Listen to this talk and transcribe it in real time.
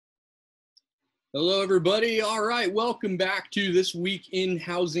Hello, everybody. All right, welcome back to This Week in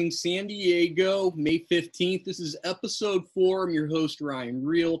Housing San Diego, May 15th. This is episode 4. I'm your host, Ryan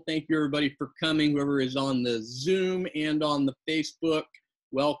Riell. Thank you, everybody, for coming, whoever is on the Zoom and on the Facebook.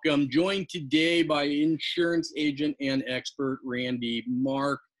 Welcome. Joined today by insurance agent and expert, Randy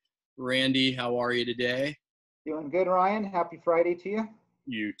Mark. Randy, how are you today? Doing good, Ryan. Happy Friday to you.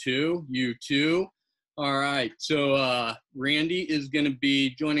 You too. You too. All right, so Randy is going to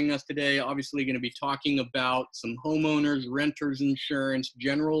be joining us today, obviously going to be talking about some homeowners, renters insurance,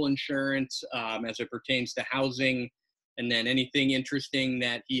 general insurance as it pertains to housing, and then anything interesting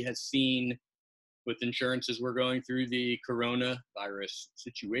that he has seen with insurance as we're going through the coronavirus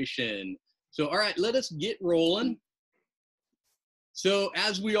situation. So, all right, let us get rolling. So,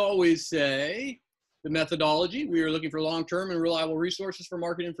 as we always say, the methodology, we are looking for long-term and reliable resources for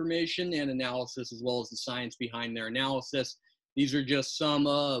market information and analysis, as well as the science behind their analysis. These are just some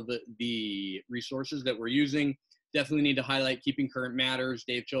of the resources that we're using. Definitely need to highlight Keeping Current Matters.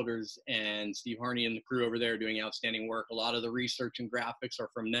 Dave Childers and Steve Harney and the crew over there are doing outstanding work. A lot of the research and graphics are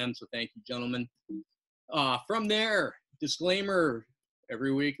from them, so thank you, gentlemen. From there, disclaimer,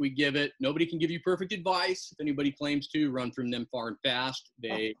 every week we give it. Nobody can give you perfect advice. If anybody claims to, run from them far and fast.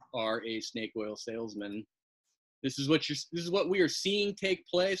 They are a snake oil salesman. This is what we are seeing take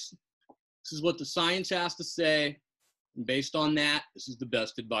place. This is what the science has to say. And based on that, this is the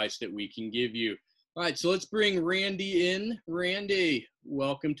best advice that we can give you. All right, so let's bring Randy in. Randy,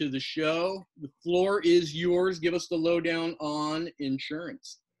 welcome to the show. The floor is yours. Give us the lowdown on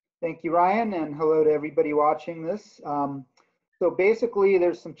insurance. Thank you, Ryan, and hello to everybody watching this. So basically,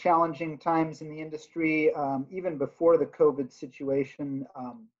 there's some challenging times in the industry, even before the COVID situation.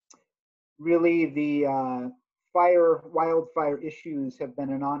 Really, the wildfire issues have been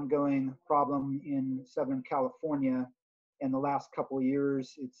an ongoing problem in Southern California. In the last couple of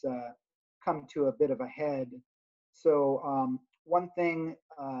years, it's come to a bit of a head. So one thing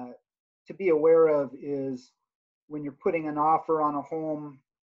to be aware of is when you're putting an offer on a home,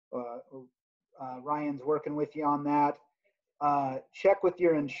 Ryan's working with you on that. Check with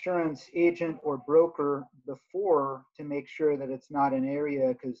your insurance agent or broker before to make sure that it's not an area,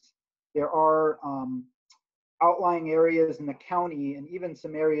 because there are outlying areas in the county and even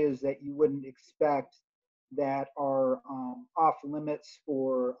some areas that you wouldn't expect that are off limits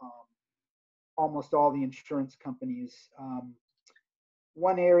for almost all the insurance companies.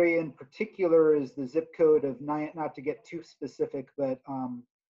 One area in particular is the zip code of not to get too specific, but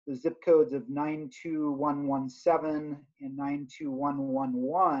the zip codes of 92117 and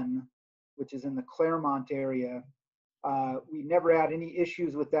 92111, which is in the Claremont area. We never had any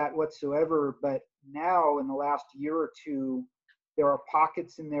issues with that whatsoever, but now in the last year or two, there are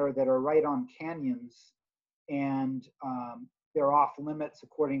pockets in there that are right on canyons, and they're off limits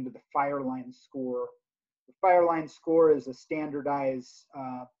according to the fire line score. The fire line score is a standardized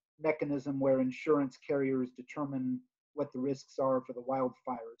mechanism where insurance carriers determine what the risks are for the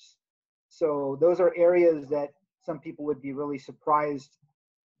wildfires. So those are areas that some people would be really surprised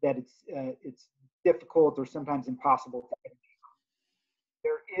that it's difficult or sometimes impossible to get.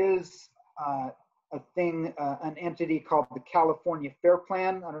 There is an entity called the California Fair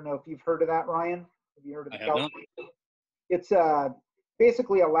Plan. I don't know if you've heard of that, Ryan. Have you heard of the California? It's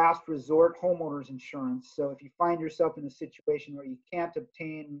basically a last resort homeowners insurance. So if you find yourself in a situation where you can't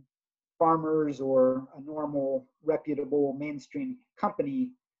obtain Farmers or a normal, reputable, mainstream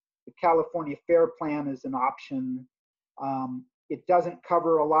company, the California Fair Plan is an option. It doesn't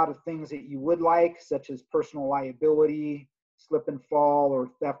cover a lot of things that you would like, such as personal liability, slip and fall, or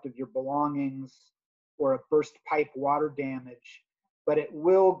theft of your belongings, or a burst pipe water damage. But it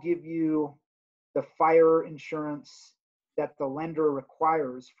will give you the fire insurance that the lender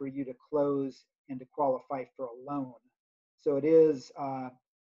requires for you to close and to qualify for a loan. So it is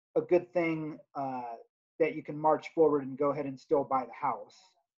a good thing that you can march forward and go ahead and still buy the house.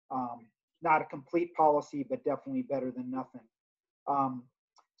 Not a complete policy, but definitely better than nothing.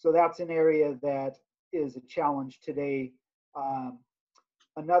 So that's an area that is a challenge today.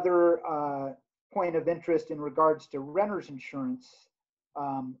 Another point of interest in regards to renter's insurance.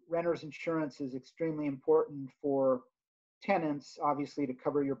 Renter's insurance is extremely important for tenants, obviously, to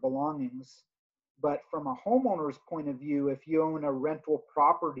cover your belongings. But from a homeowner's point of view, if you own a rental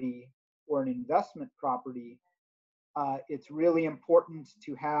property or an investment property, it's really important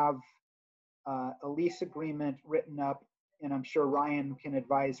to have a lease agreement written up. And I'm sure Ryan can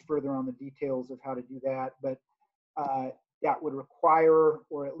advise further on the details of how to do that. But that would require,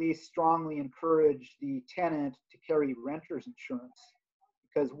 or at least strongly encourage, the tenant to carry renter's insurance.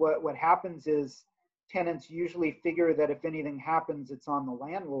 Because what happens is tenants usually figure that if anything happens, it's on the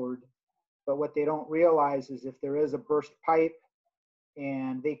landlord. But what they don't realize is if there is a burst pipe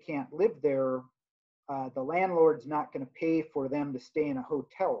and they can't live there, the landlord's not going to pay for them to stay in a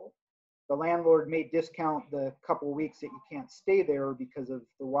hotel. The landlord may discount the couple of weeks that you can't stay there because of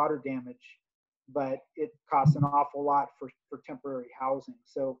the water damage, but it costs an awful lot for temporary housing.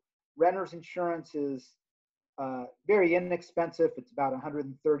 So renter's insurance is very inexpensive. It's about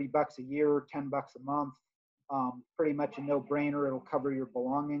 $130 a year, $10 a month. Pretty much a no-brainer. It'll cover your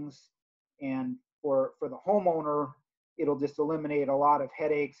belongings. And for the homeowner, it'll just eliminate a lot of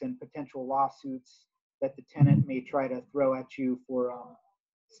headaches and potential lawsuits that the tenant may try to throw at you for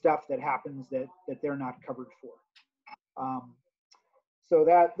stuff that happens that they're not covered for. So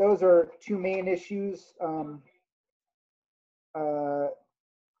those are two main issues.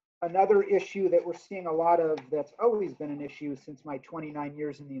 Another issue that we're seeing a lot of, that's always been an issue since my 29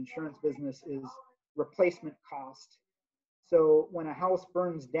 years in the insurance business, is replacement cost. So when a house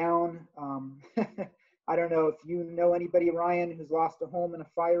burns down, I don't know if you know anybody, Ryan, who's lost a home in a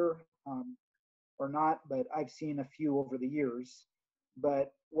fire or not, but I've seen a few over the years.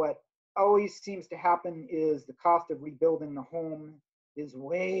 But what always seems to happen is the cost of rebuilding the home is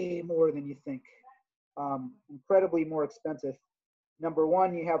way more than you think, incredibly more expensive. Number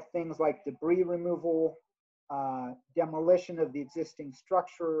one, you have things like debris removal, demolition of the existing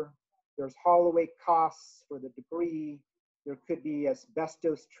structure. There's haul-away costs for the debris. There could be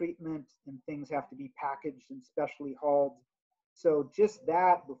asbestos treatment, and things have to be packaged and specially hauled. So just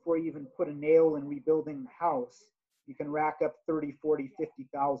that, before you even put a nail in rebuilding the house, you can rack up $30,000, $40,000,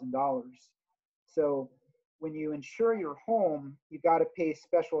 $50,000. So when you insure your home, you got to pay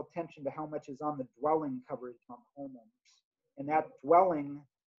special attention to how much is on the dwelling coverage on homeowners. And that dwelling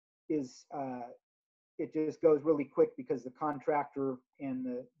is, it just goes really quick because the contractor and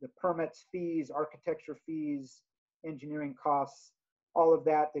the permits fees, architecture fees, engineering costs, all of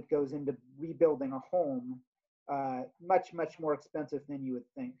that goes into rebuilding a home, much, much more expensive than you would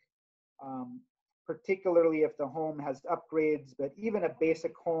think. Particularly if the home has upgrades, but even a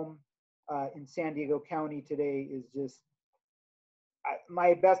basic home in San Diego County today is just,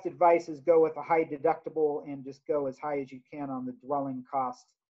 my best advice is go with a high deductible and just go as high as you can on the dwelling cost.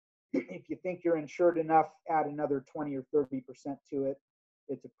 If you think you're insured enough, add another 20 or 30% to it.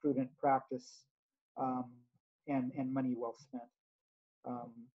 It's a prudent practice and money well spent.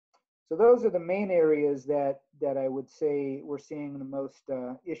 So those are the main areas that I would say we're seeing the most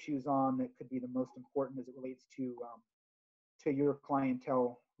issues on, that could be the most important as it relates to your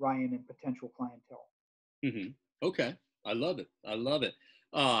clientele, Ryan, and potential clientele. Mm-hmm. Okay, I love it. I love it.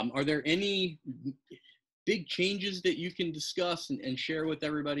 Are there any big changes that you can discuss and share with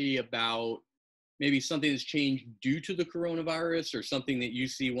everybody about maybe something that's changed due to the coronavirus, or something that you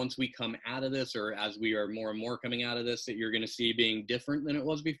see once we come out of this, or as we are more and more coming out of this, that you're going to see being different than it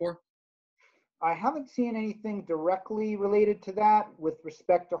was before? I haven't seen anything directly related to that with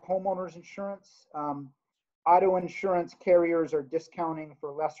respect to homeowners insurance. Auto insurance carriers are discounting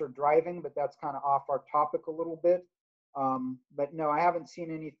for lesser driving, but that's kind of off our topic a little bit. But no, I haven't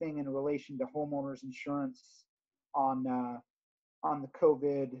seen anything in relation to homeowners insurance on the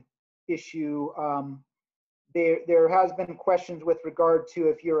COVID issue. There has been questions with regard to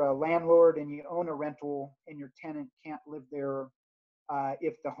if you're a landlord and you own a rental and your tenant can't live there,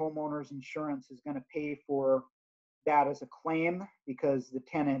 if the homeowner's insurance is going to pay for that as a claim, because the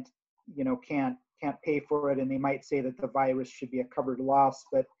tenant, can't pay for it, and they might say that the virus should be a covered loss,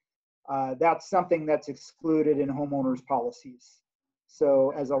 but that's something that's excluded in homeowners policies.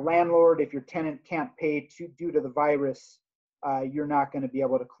 So as a landlord, if your tenant can't pay due to the virus, you're not going to be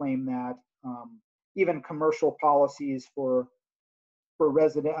able to claim that. Even commercial policies for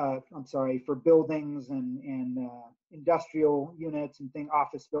buildings and industrial units and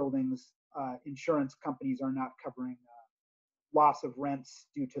office buildings, insurance companies are not covering loss of rents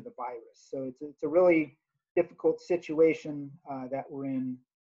due to the virus. So it's a really difficult situation that we're in,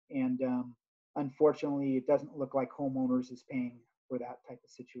 and unfortunately, it doesn't look like homeowners is paying for that type of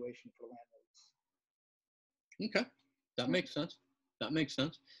situation for landlords. Okay, that makes sense. That makes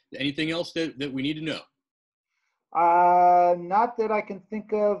sense. Anything else that we need to know? Not that I can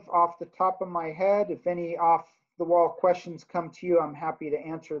think of off the top of my head. If any off-the-wall questions come to you, I'm happy to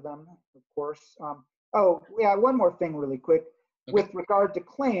answer them, of course. Oh, yeah, one more thing really quick. Okay. With regard to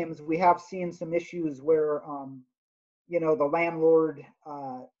claims, we have seen some issues where, the landlord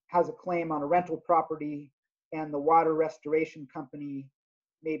has a claim on a rental property, and the water restoration company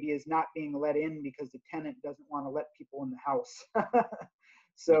maybe is not being let in because the tenant doesn't want to let people in the house.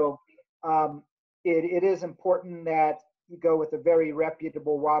 So it is important that you go with a very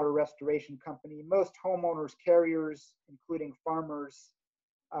reputable water restoration company. Most homeowners carriers, including farmers,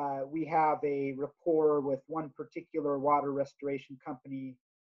 we have a rapport with one particular water restoration company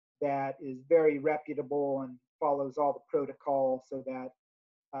that is very reputable and follows all the protocols so that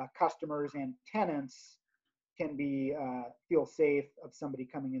customers and tenants can be feel safe of somebody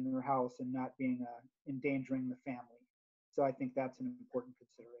coming in their house and not being endangering the family. So I think that's an important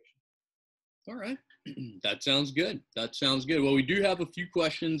consideration. All right. That sounds good. That sounds good. Well, we do have a few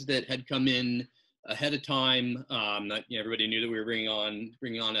questions that had come in ahead of time. Not everybody knew that we were bringing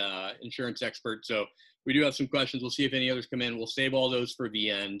on a insurance expert. So we do have some questions. We'll see if any others come in. We'll save all those for the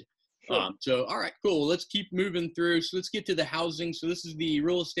end. Sure. So, all right, cool. Let's keep moving through. So let's get to the housing. So this is the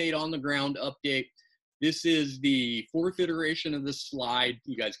real estate on the ground update. This is the fourth iteration of this slide.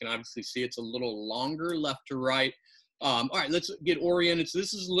 You guys can obviously see it's a little longer left to right. All right, let's get oriented. So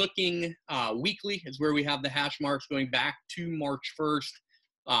this is looking weekly is where we have the hash marks going back to March 1st.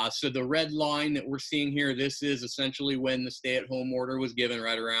 So the red line that we're seeing here, this is essentially when the stay-at-home order was given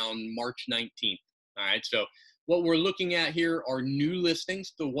right around March 19th. All right, so what we're looking at here are new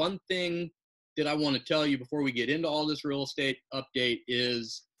listings. The one thing that I want to tell you before we get into all this real estate update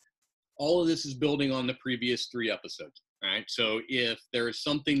is all of this is building on the previous 3 episodes. All right, so if there is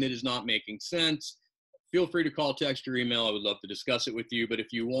something that is not making sense, feel free to call, text, or email. I would love to discuss it with you. But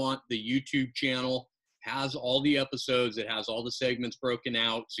if you want, the YouTube channel has all the episodes. It has all the segments broken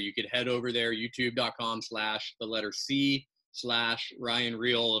out. So you could head over there, youtube.com/Ryan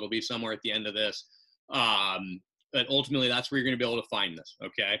Riell. It'll be somewhere at the end of this. But ultimately, that's where you're going to be able to find this.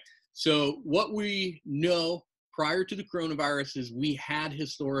 Okay. So what we know prior to the coronavirus is we had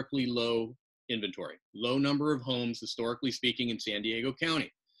historically low inventory, low number of homes, historically speaking, in San Diego County.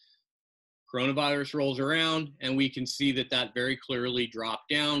 Coronavirus rolls around and we can see that that very clearly dropped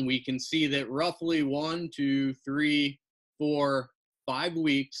down. We can see that roughly 1, 2, 3, 4, 5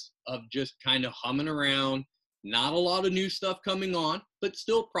 weeks of just kind of humming around. Not a lot of new stuff coming on, but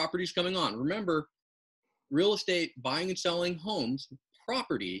still properties coming on. Remember, real estate, buying and selling homes,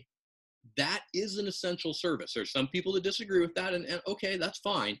 property, that is an essential service. There's some people that disagree with that, and okay, that's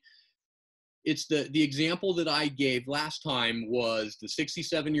fine. It's the example that I gave last time was the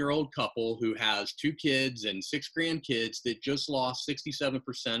 67-year-old couple who has 2 kids and 6 grandkids that just lost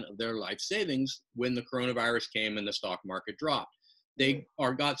 67% of their life savings when the coronavirus came and the stock market dropped. They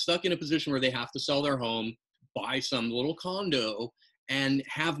got stuck in a position where they have to sell their home, buy some little condo, and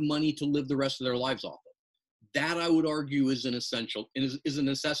have money to live the rest of their lives off of. That, I would argue, is an essential, is a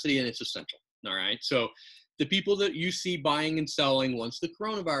necessity, and it's essential. All right. So the people that you see buying and selling once the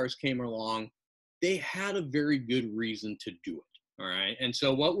coronavirus came along, they had a very good reason to do it. All right. And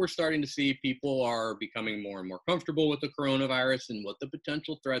so what we're starting to see, people are becoming more and more comfortable with the coronavirus and what the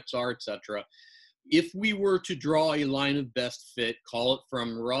potential threats are, et cetera. If we were to draw a line of best fit, call it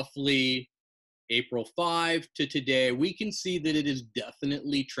from roughly April 5 to today, we can see that it is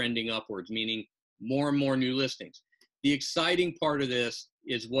definitely trending upwards, meaning more and more new listings. The exciting part of this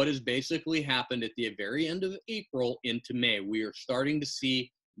is what has basically happened at the very end of April into May. We are starting to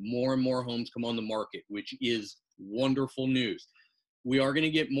see more and more homes come on the market, which is wonderful news. We are going to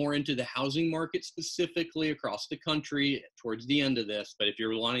get more into the housing market specifically across the country towards the end of this. But if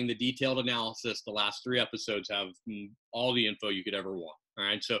you're wanting the detailed analysis, the last 3 episodes have all the info you could ever want. All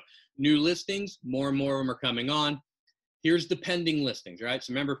right. So new listings, more and more of them are coming on. Here's the pending listings, right?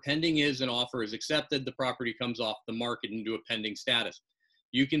 So remember, pending is an offer is accepted. The property comes off the market into a pending status.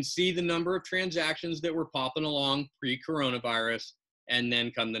 You can see the number of transactions that were popping along pre-coronavirus. And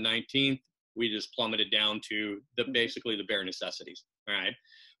then come the 19th, we just plummeted down to basically the bare necessities. All right.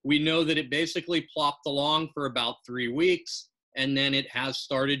 We know that it basically plopped along for about 3 weeks, and then it has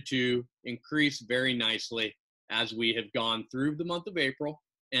started to increase very nicely as we have gone through the month of April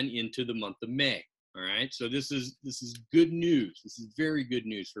and into the month of May. All right. So this is good news. This is very good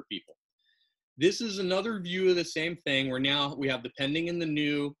news for people. This is another view of the same thing where now we have the pending and the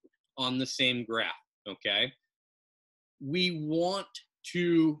new on the same graph. Okay. We want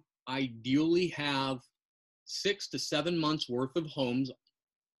to ideally have 6 to 7 months worth of homes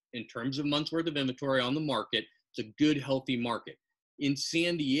in terms of months worth of inventory on the market. It's a good, healthy market. In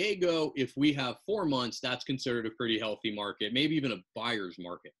San Diego, if we have 4 months, that's considered a pretty healthy market, maybe even a buyer's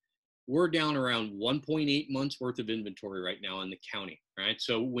market. We're down around 1.8 months worth of inventory right now in the county, right?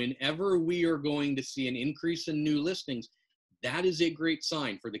 So whenever we are going to see an increase in new listings, that is a great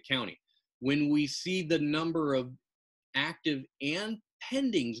sign for the county. When we see the number of active and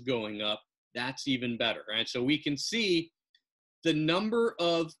pendings going up, that's even better, right? So we can see the number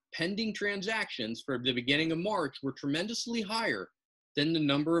of pending transactions for the beginning of March were tremendously higher than the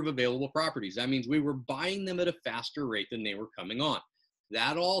number of available properties. That means we were buying them at a faster rate than they were coming on.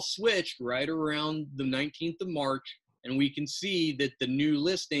 That all switched right around the 19th of March And we can see that the new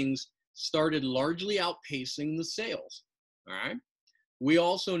listings started largely outpacing the sales. All right. We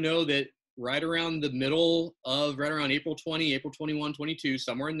also know that right around the middle of, right around April 20, April 21, 22,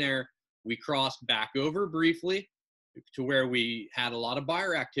 somewhere in there, we crossed back over briefly to where we had a lot of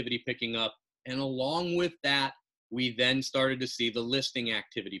buyer activity picking up. And along with that, we then started to see the listing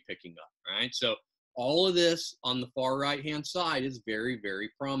activity picking up, right? So all of this on the far right-hand side is very, very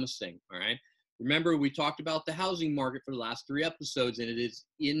promising, all right? Remember, we talked about the housing market for the last 3 episodes, and it is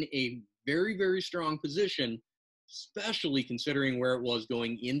in a very, very strong position, especially considering where it was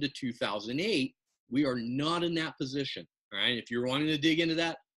going into 2008. We are not in that position, all right? If you're wanting to dig into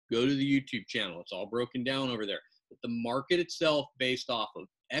that, go to the YouTube channel. It's all broken down over there. But the market itself, based off of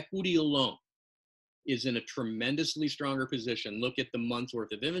equity alone, is in a tremendously stronger position. Look at the month's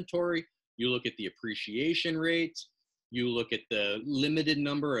worth of inventory. You look at the appreciation rates. You look at the limited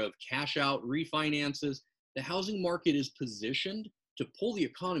number of cash out refinances. The housing market is positioned to pull the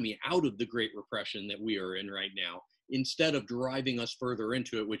economy out of the Great Repression that we are in right now, instead of driving us further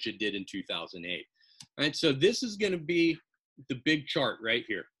into it, which it did in 2008. All right, so this is going to be the big chart right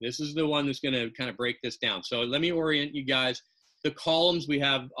here. This is the one that's going to kind of break this down. So let me orient you guys. The columns, we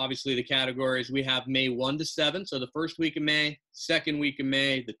have obviously the categories. We have May 1 to 7, so the first week of May, second week of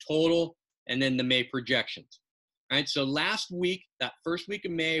May, the total, and then the May projections. All right, so last week, that first week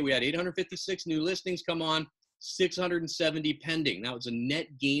of May, we had 856 new listings come on, 670 pending. That was a net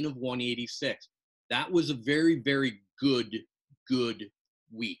gain of 186. That was a very, very good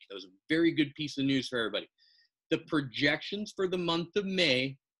week. That was a very good piece of news for everybody. The projections for the month of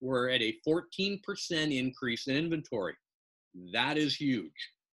May were at a 14% increase in inventory. That is huge.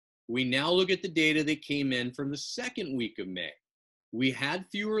 We now look at the data that came in from the second week of May. We had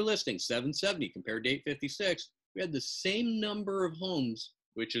fewer listings, 770 compared to 856. We had the same number of homes,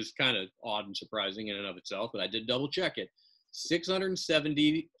 which is kind of odd and surprising in and of itself, but I did double check it.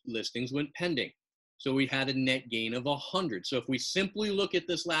 670 listings went pending. So we had a net gain of 100. So if we simply look at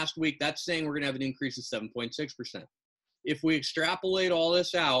this last week, that's saying we're going to have an increase of 7.6%. If we extrapolate all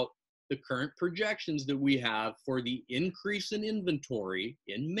this out, the current projections that we have for the increase in inventory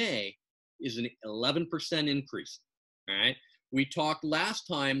in May is an 11% increase, all right? We talked last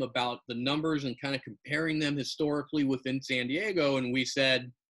time about the numbers and kind of comparing them historically within San Diego, and we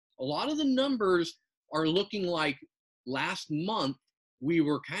said a lot of the numbers are looking like last month we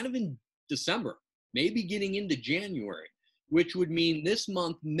were kind of in December, maybe getting into January, which would mean this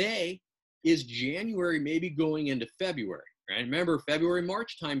month, May, is January, maybe going into February, right? Remember, February,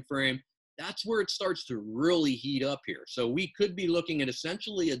 March timeframe, that's where it starts to really heat up here. So we could be looking at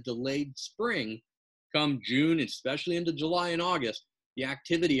essentially a delayed spring come June, especially into July and August. The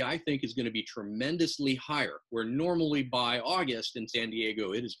activity, I think, is going to be tremendously higher, where normally by August in San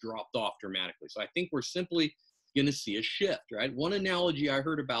Diego, it has dropped off dramatically. So I think we're simply going to see a shift, right? One analogy I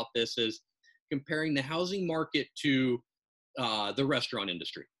heard about this is comparing the housing market to the restaurant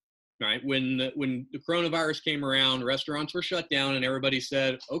industry. Right? When the coronavirus came around, restaurants were shut down and everybody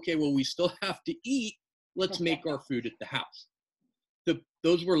said, okay, well, we still have to eat. Let's make our food at the house.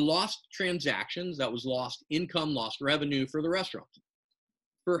 Those were lost transactions. That was lost income, lost revenue for the restaurants.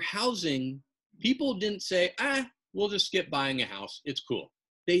 For housing, people didn't say, we'll just skip buying a house. It's cool.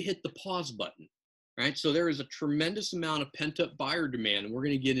 They hit the pause button, right? So there is a tremendous amount of pent-up buyer demand, and we're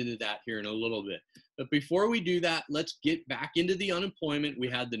going to get into that here in a little bit. But before we do that, let's get back into the unemployment. We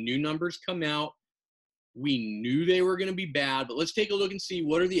had the new numbers come out. We knew they were going to be bad, but let's take a look and see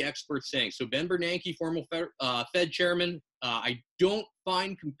what are the experts saying. So Ben Bernanke, former Fed chairman, I don't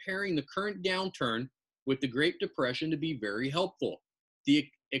find comparing the current downturn with the Great Depression to be very helpful. The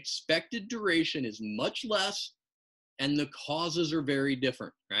expected duration is much less, and the causes are very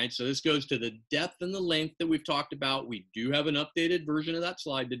different, right? So this goes to the depth and the length that we've talked about. We do have an updated version of that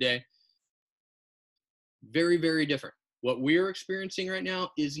slide today. Very, very different. What we are experiencing right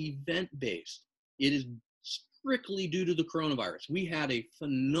now is event-based. It is strictly due to the coronavirus. We had a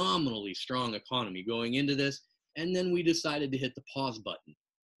phenomenally strong economy going into this, and then we decided to hit the pause button,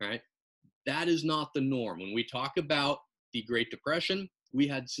 right? That is not the norm. When we talk about the Great Depression, we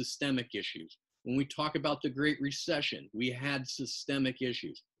had systemic issues. When we talk about the Great Recession, we had systemic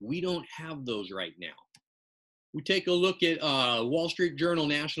issues. We don't have those right now. We take a look at Wall Street Journal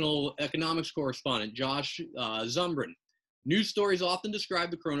national economics correspondent Josh Zumbrin. News stories often describe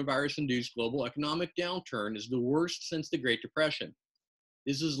the coronavirus-induced global economic downturn as the worst since the Great Depression.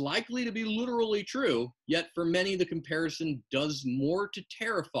 This is likely to be literally true, yet for many the comparison does more to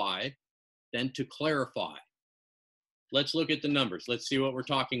terrify than to clarify. Let's look at the numbers. Let's see what we're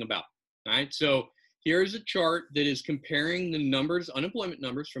talking about. All right, so Here's a chart that is comparing the numbers, unemployment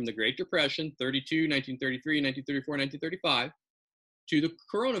numbers from the Great Depression, 1933, 1934, 1935, to the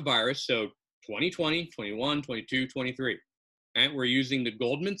coronavirus, so 2020, 21, 22, 23. All right, we're using the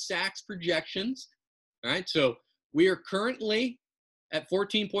Goldman Sachs projections. All right, so we are currently at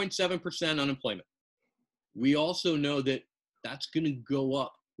 14.7% unemployment. We also know that that's going to go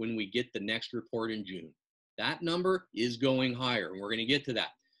up when we get the next report in June. That number is going higher, and we're going to get to that.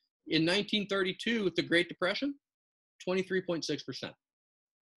 In 1932, with the Great Depression, 23.6%.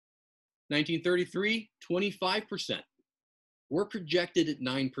 1933, 25%. We're projected at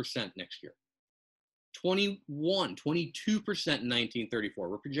 9% next year. 22% in 1934.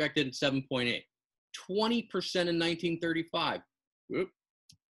 We're projected at 7.8. 20% in 1935.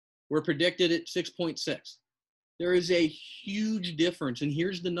 We're predicted at 6.6. There is a huge difference, and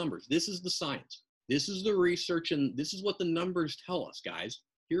here's the numbers. This is the science. This is the research, and this is what the numbers tell us, guys.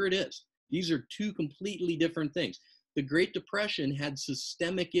 Here it is. These are two completely different things. The Great Depression had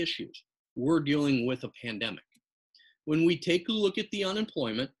systemic issues. We're dealing with a pandemic. When we take a look at the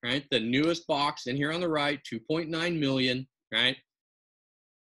unemployment, right, the newest box in here on the right, 2.9 million, right?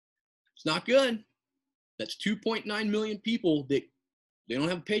 It's not good. That's 2.9 million people that they don't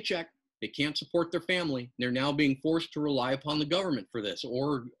have a paycheck. They can't support their family. They're now being forced to rely upon the government for this,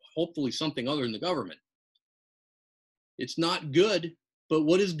 or hopefully something other than the government. It's not good, but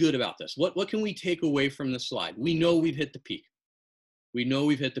what is good about this? What can we take away from this slide? We know we've hit the peak. We know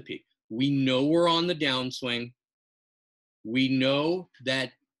we've hit the peak. We know we're on the downswing. We know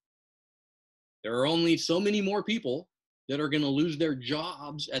that there are only so many more people that are going to lose their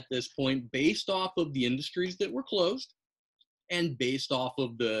jobs at this point based off of the industries that were closed and based off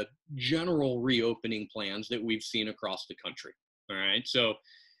of the general reopening plans that we've seen across the country. All right, so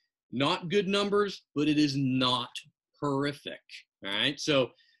not good numbers, but it is not horrific. All right,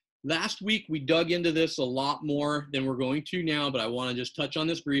 so last week we dug into this a lot more than we're going to now, but I want to just touch on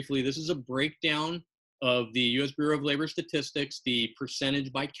this briefly. This is a breakdown of the U.S. Bureau of Labor Statistics, the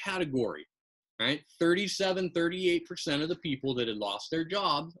percentage by category. Right, 38% of the people that had lost their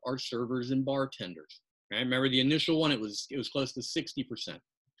jobs are servers and bartenders. Right? Remember the initial one, it was close to 60%.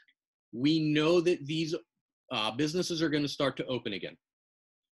 We know that these businesses are going to start to open again.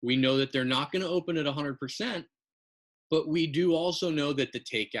 We know that they're not going to open at 100%, but we do also know that the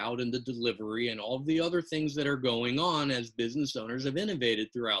takeout and the delivery and all of the other things that are going on as business owners have innovated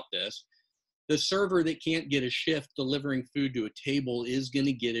throughout this. The server that can't get a shift delivering food to a table is going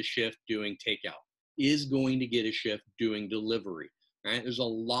to get a shift doing takeout, is going to get a shift doing delivery. Right? There's a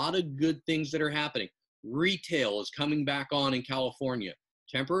lot of good things that are happening. Retail is coming back on in California.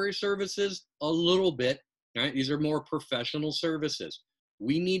 Temporary services, a little bit. Right? These are more professional services.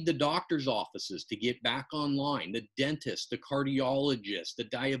 We need the doctor's offices to get back online, the dentist, the cardiologist, the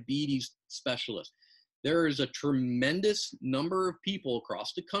diabetes specialist. There is a tremendous number of people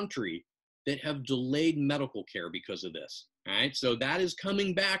across the country that have delayed medical care because of this. All right, so that is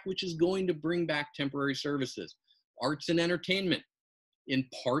coming back, which is going to bring back temporary services. Arts and entertainment. In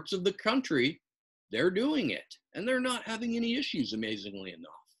parts of the country, they're doing it, and they're not having any issues, amazingly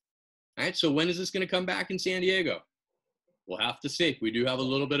enough. All right, so when is this going to come back in San Diego? We'll have to see. We do have a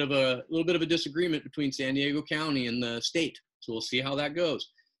little bit of a disagreement between San Diego County and the state, so we'll see how that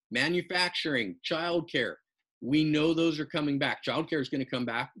goes. Manufacturing, childcare. We know those are coming back. Childcare is going to come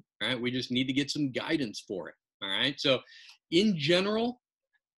back. All right. We just need to get some guidance for it. All right. So in general,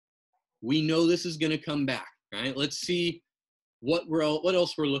 we know this is going to come back. Right. Let's see what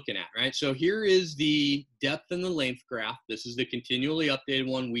else we're looking at. Right. So here is the depth and the length graph. This is the continually updated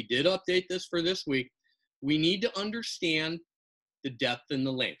one. We did update this for this week. We need to understand the depth and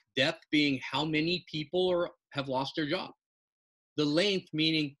the length. Depth being how many people have lost their job. The length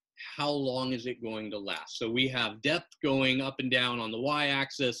meaning how long is it going to last? So we have depth going up and down on the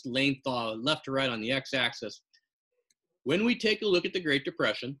y-axis, length left to right on the x-axis. When we take a look at the Great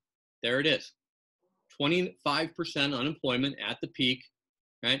Depression, there it is. 25% unemployment at the peak,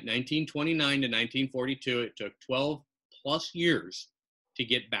 right? 1929 to 1942. It took 12 plus years to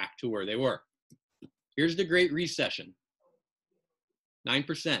get back to where they were. Here's the Great Recession.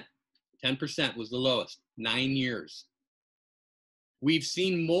 9%. 10% was the lowest. 9 years. We've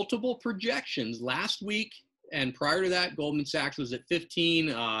seen multiple projections last week, and prior to that, Goldman Sachs was at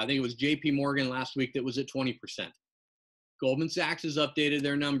 15. I think it was JP Morgan last week that was at 20%. Goldman Sachs has updated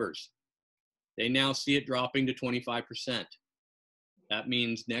their numbers. They now see it dropping to 25%. That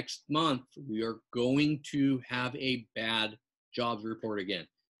means next month we are going to have a bad jobs report again.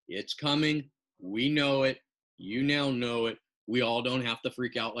 It's coming. We know it. You now know it. We all don't have to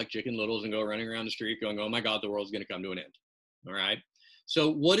freak out like Chicken Littles and go running around the street going, oh my God, the world's going to come to an end. All right. So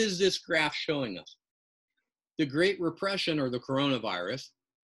what is this graph showing us? the Great Repression or the coronavirus,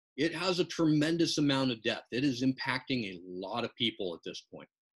 it has a tremendous amount of death. It is impacting a lot of people at this point.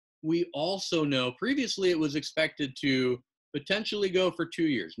 We also know previously it was expected to potentially go for 2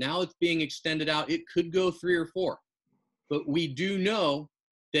 years. Now it's being extended out. It could go 3 or 4. But we do know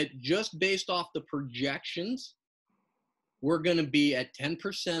that just based off the projections, we're going to be at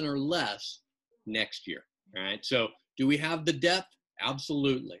 10% or less next year. All right. So do we have the depth?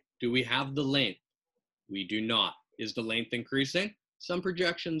 Absolutely. Do we have the length? We do not. Is the length increasing? Some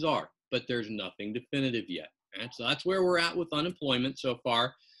projections are, but there's nothing definitive yet. All right. So that's where we're at with unemployment so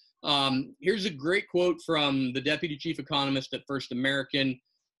far. Here's a great quote from the deputy chief economist at First American.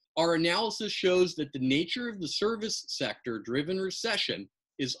 Our analysis shows that the nature of the service sector driven recession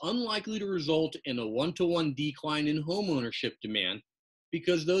is unlikely to result in a one-to-one decline in homeownership demand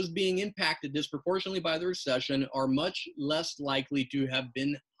because those being impacted disproportionately by the recession are much less likely to have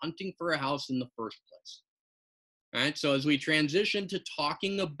been hunting for a house in the first place. All right, so as we transition to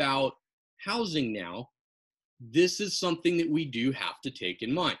talking about housing now, this is something that we do have to take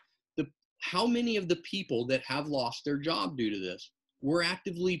in mind. How many of the people that have lost their job due to this were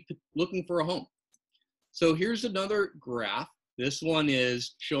actively looking for a home? So here's another graph. This one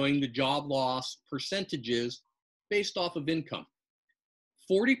is showing the job loss percentages based off of income.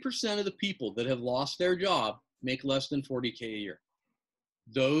 40% of the people that have lost their job make less than $40K a year.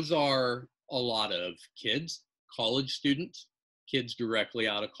 Those are a lot of kids, college students, kids directly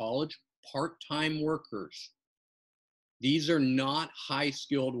out of college, part-time workers. These are not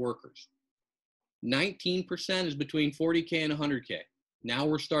high-skilled workers. 19% is between 40K and 100K. Now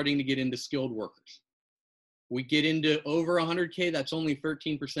we're starting to get into skilled workers. We get into over 100K, that's only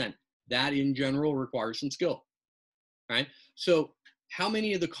 13%. That in general requires some skill, right? So how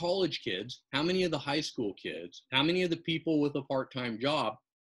many of the college kids, how many of the high school kids, how many of the people with a part-time job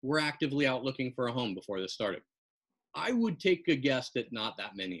were actively out looking for a home before this started? I would take a guess that not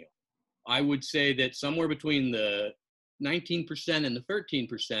that many of them. I would say that somewhere between the 19% and the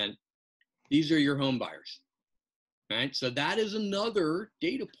 13%, these are your home buyers, right? So that is another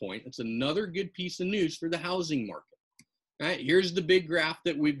data point. It's another good piece of news for the housing market, right? Here's the big graph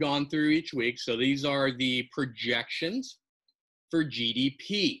that we've gone through each week. So these are the projections for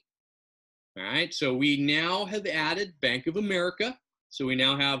GDP, all right? So we now have added Bank of America. So we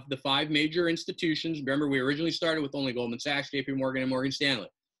now have the 5 major institutions. Remember, we originally started with only Goldman Sachs, JP Morgan, and Morgan Stanley.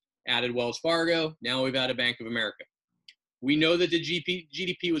 Added Wells Fargo. Now we've added Bank of America. We know that the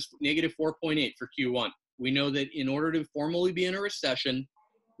GDP was negative 4.8 for Q1. We know that in order to formally be in a recession,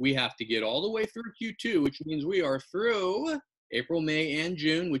 we have to get all the way through Q2, which means we are through April, May, and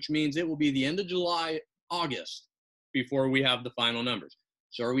June, which means it will be the end of July, August, before we have the final numbers.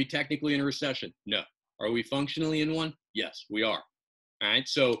 So are we technically in a recession? No. Are we functionally in one? Yes, we are. All right,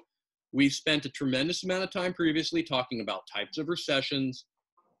 so we've spent a tremendous amount of time previously talking about types of recessions.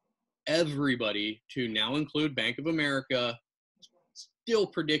 Everybody, to now include Bank of America, still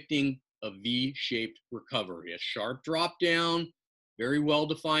predicting a V-shaped recovery, a sharp drop down, very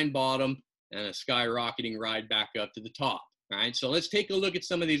well-defined bottom, and a skyrocketing ride back up to the top. All right, so let's take a look at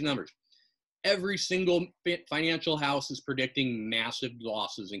some of these numbers. Every single financial house is predicting massive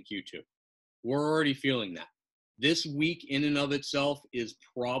losses in Q2. We're already feeling that. This week in and of itself is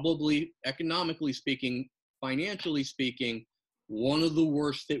probably, economically speaking, financially speaking, one of the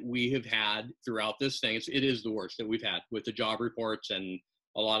worst that we have had throughout this thing. It is the worst that we've had with the job reports and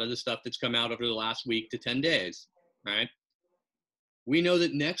a lot of the stuff that's come out over the last week to 10 days, right? We know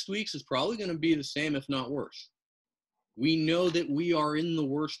that next week's is probably going to be the same, if not worse. We know that we are in the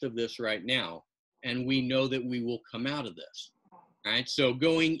worst of this right now, and we know that we will come out of this, right? So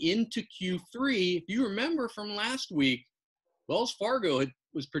going into Q3, if you remember from last week, Wells Fargo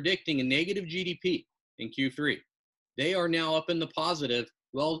was predicting a negative GDP in Q3. They are now up in the positive.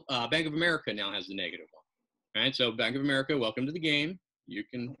 Well, Bank of America now has the negative one. All right, so Bank of America, welcome to the game. You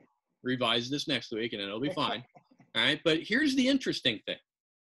can revise this next week and it'll be fine. All right, but here's the interesting thing.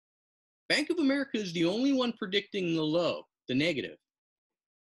 Bank of America is the only one predicting the low, the negative,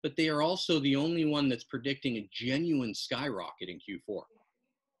 but they are also the only one that's predicting a genuine skyrocket in Q4.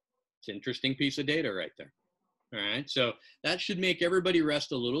 It's an interesting piece of data right there. All right, so that should make everybody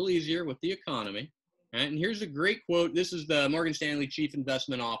rest a little easier with the economy. All right, and here's a great quote. This is the Morgan Stanley Chief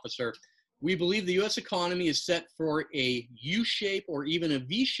Investment Officer. We believe the U.S. economy is set for a U-shape or even a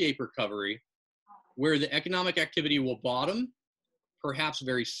V-shape recovery where the economic activity will bottom, perhaps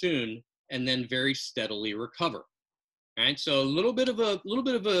very soon, and then very steadily recover. All right, so a little bit of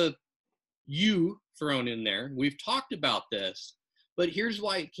a U thrown in there. We've talked about this, but here's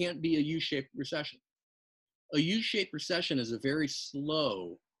why it can't be a U-shaped recession. A U-shaped recession is a very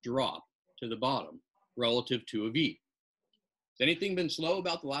slow drop to the bottom. relative to a V. Has anything been slow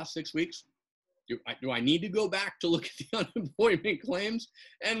about the last 6 weeks? Do I need to go back to look at the unemployment claims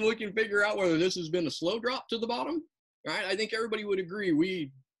and we can figure out whether this has been a slow drop to the bottom? Right? I think everybody would agree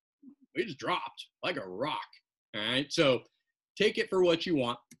we just dropped like a rock. All right, so take it for what you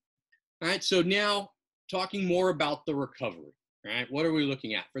want. All right, so now talking more about the recovery. All right, what are we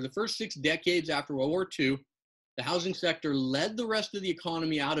looking at? For the first 6 decades after World War II, the housing sector led the rest of the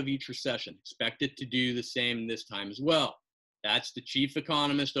economy out of each recession. Expect it to do the same this time as well. That's the chief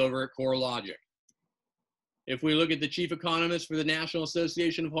economist over at CoreLogic. If we look at the chief economist for the National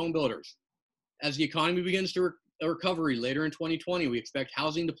Association of Home Builders, as the economy begins to recovery later in 2020, we expect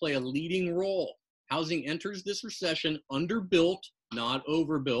housing to play a leading role. Housing enters this recession underbuilt, not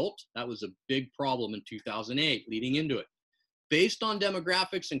overbuilt. That was a big problem in 2008 leading into it. Based on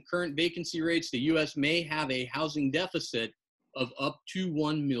demographics and current vacancy rates, the U.S. may have a housing deficit of up to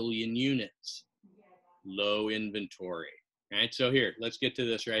 1 million units. Low inventory. All right, so here, let's get to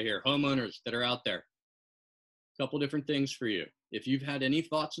this right here. Homeowners that are out there. Couple different things for you. If you've had any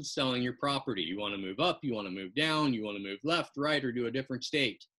thoughts of selling your property, you want to move up, you want to move down, you want to move left, right, or do a different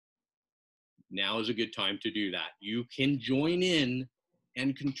state, now is a good time to do that. You can join in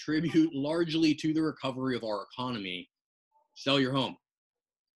and contribute largely to the recovery of our economy. Sell your home.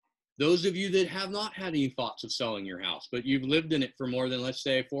 Those of you that have not had any thoughts of selling your house, but you've lived in it for more than, let's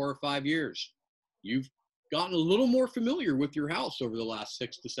say, 4 or 5 years, you've gotten a little more familiar with your house over the last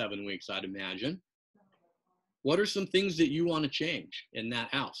 6 to 7 weeks, I'd imagine. What are some things that you want to change in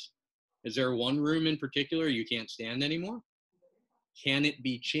that house? Is there one room in particular you can't stand anymore? Can it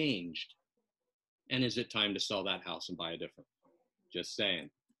be changed? And is it time to sell that house and buy a different? Just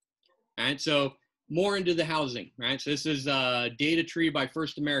saying. All right, so more into the housing, right? So this is data tree by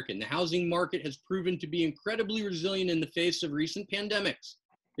First American. The housing market has proven to be incredibly resilient in the face of recent pandemics.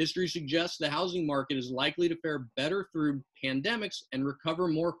 History suggests the housing market is likely to fare better through pandemics and recover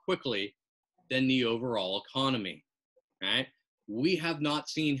more quickly than the overall economy, right? We have not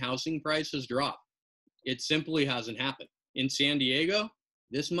seen housing prices drop. It simply hasn't happened. In San Diego,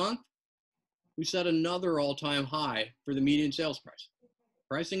 this month, we set another all-time high for the median sales price.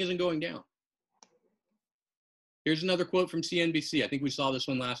 Pricing isn't going down. Here's another quote from CNBC. I think we saw this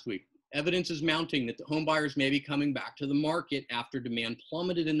one last week. Evidence is mounting that the home buyers may be coming back to the market after demand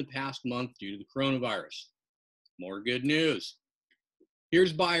plummeted in the past month due to the coronavirus. More good news.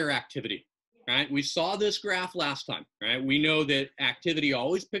 Here's buyer activity. Right? We saw this graph last time, right? We know that activity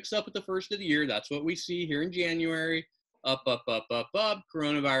always picks up at the first of the year. That's what we see here in January. Up, up, up, up, up.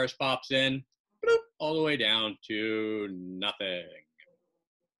 Coronavirus pops in, bloop, all the way down to nothing.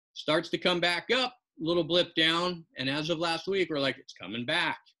 Starts to come back up, little blip down, and as of last week, we're like, it's coming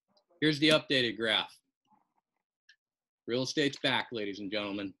back. Here's the updated graph. Real estate's back, ladies and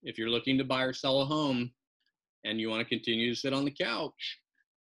gentlemen. If you're looking to buy or sell a home and you want to continue to sit on the couch,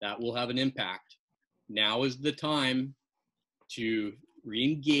 that will have an impact. Now is the time to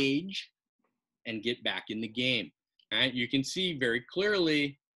re-engage and get back in the game. All right, you can see very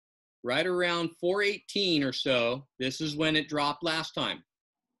clearly right around 418 or so, this is when it dropped last time.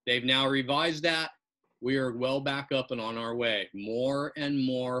 They've now revised that. We are well back up and on our way. More and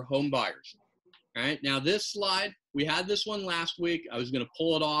more home buyers. All right, now this slide, we had this one last week. I was gonna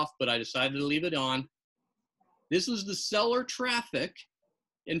pull it off, but I decided to leave it on. This was the seller traffic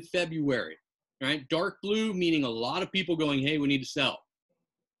in February, right? Dark blue, meaning a lot of people going, hey, we need to sell.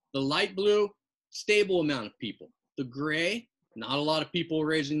 The light blue, stable amount of people. The gray, not a lot of people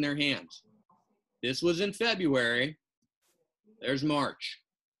raising their hands. This was in February. There's March.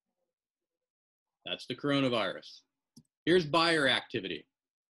 That's the coronavirus. Here's buyer activity.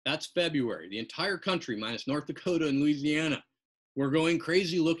 That's February. The entire country, minus North Dakota and Louisiana, we're going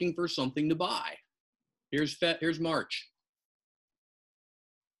crazy looking for something to buy. Here's March.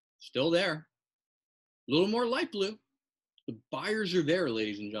 Still there. A little more light blue. The buyers are there,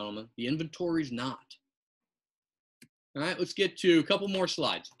 ladies and gentlemen. The inventory's not. All right, let's get to a couple more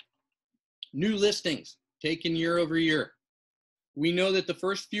slides. New listings taken year over year. We know that the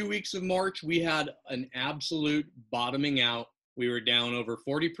first few weeks of March, we had an absolute bottoming out. We were down over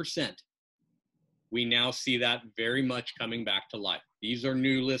 40%. We now see that very much coming back to life. These are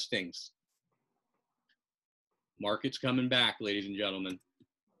new listings. Market's coming back, ladies and gentlemen.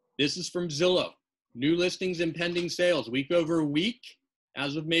 This is from Zillow. New listings and pending sales week over week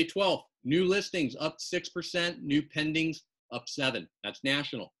as of May 12th. New listings up 6%, new pendings up 7%. That's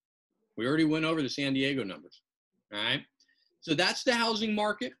national. We already went over the San Diego numbers. All right. So that's the housing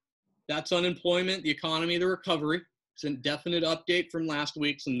market. That's unemployment, the economy, the recovery. It's a definite update from last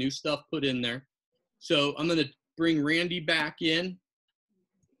week, some new stuff put in there. So I'm going to bring Randy back in.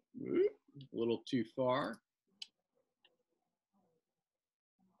 A little too far.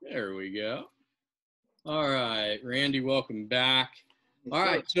 There we go. All right, Randy, welcome back. Yes, All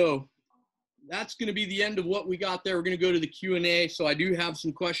sir. right, so that's going to be the end of what we got there. We're going to go to the Q&A. So I do have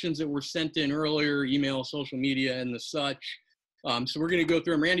some questions that were sent in earlier, email, social media, and the such. So we're going to go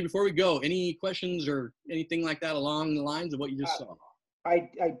through them. Randy, before we go, any questions or anything like that along the lines of what you just saw? I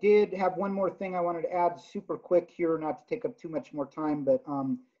did have one more thing I wanted to add super quick here, not to take up too much more time, but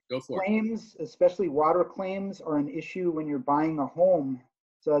Go for it. claims, especially water claims, are an issue when you're buying a home.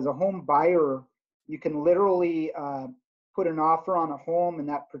 So as a home buyer, you can literally put an offer on a home, and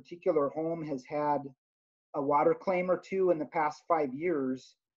that particular home has had a water claim or two in the past 5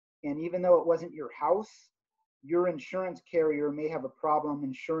 years. And even though it wasn't your house, your insurance carrier may have a problem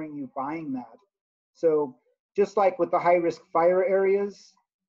insuring you buying that. So just like with the high risk fire areas,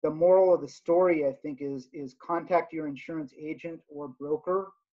 the moral of the story, I think, is contact your insurance agent or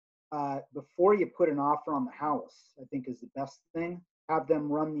broker before you put an offer on the house. I think is the best thing. Have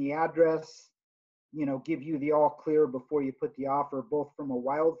them run the address, give you the all clear before you put the offer, both from a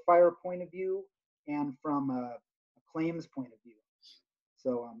wildfire point of view and from a claims point of view.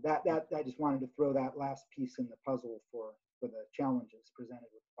 So that I just wanted to throw that last piece in the puzzle for the challenges presented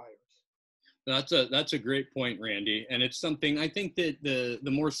with fires. That's a great point, Randy, and it's something I think that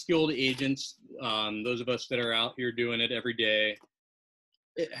the more skilled agents, those of us that are out here doing it every day,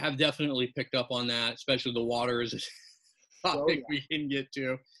 have definitely picked up on that. Especially the water is a topic we can get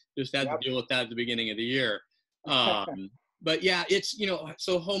to. Just had to deal with that at the beginning of the year. But yeah, it's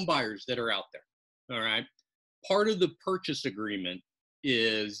so home buyers that are out there. All right, part of the purchase agreement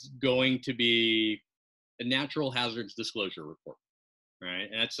is going to be a natural hazards disclosure report. Right,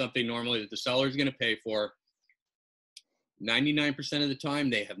 and that's something normally that the seller is going to pay for. 99% of the time,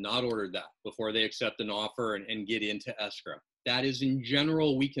 they have not ordered that before they accept an offer and get into escrow. That is, in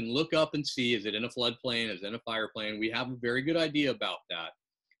general, we can look up and see, is it in a floodplain, is it in a fire plain? We have a very good idea about that.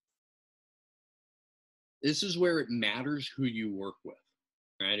 This is where it matters who you work with,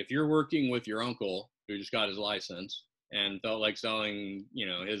 right? If you're working with your uncle who just got his license and felt like selling,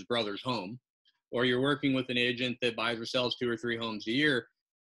 his brother's home, or you're working with an agent that buys or sells 2 or 3 homes a year,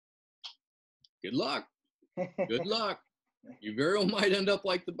 good luck. Good luck. You very well might end up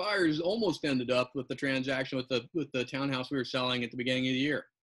like the buyers almost ended up with the transaction with the townhouse we were selling at the beginning of the year,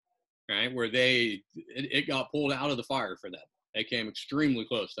 right? Where it got pulled out of the fire for them. They came extremely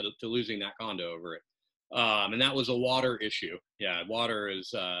close to losing that condo over it. And that was a water issue. Yeah, water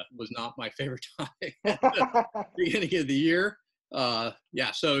was not my favorite topic at the beginning of the year.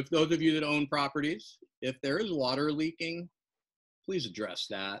 So if those of you that own properties, if there is water leaking, please address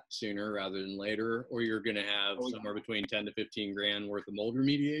that sooner rather than later, or you're going to have somewhere between 10 to 15 grand worth of mold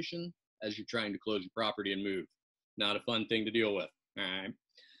remediation as you're trying to close your property and move. Not a fun thing to deal with. All right.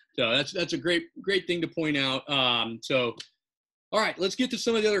 So that's a great thing to point out. All right, let's get to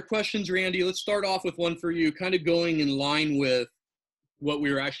some of the other questions, Randy. Let's start off with one for you, kind of going in line with what we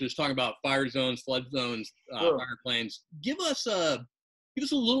were actually just talking about: fire zones, flood zones, Sure. fire plains. Give us a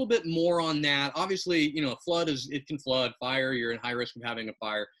little bit more on that. Obviously, it can flood. Fire, you're in high risk of having a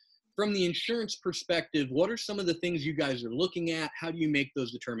fire. From the insurance perspective, what are some of the things you guys are looking at? How do you make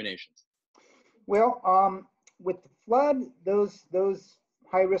those determinations? Well, with the flood, those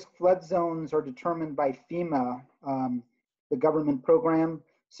high risk flood zones are determined by FEMA, the government program.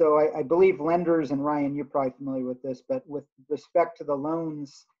 So I believe lenders, and Ryan, you're probably familiar with this, but with respect to the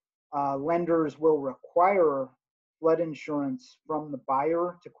loans, lenders will require flood insurance from the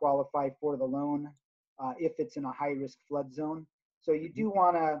buyer to qualify for the loan if it's in a high risk flood zone. So you do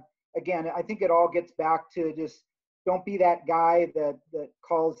want to, again, I think it all gets back to just don't be that guy that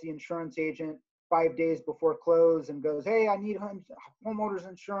calls the insurance agent 5 days before close and goes, hey, I need homeowners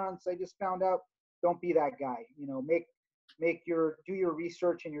insurance. I just found out. Don't be that guy. Do your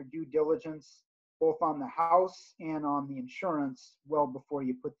research and your due diligence both on the house and on the insurance well before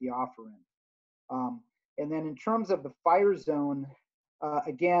you put the offer in. And then in terms of the fire zone,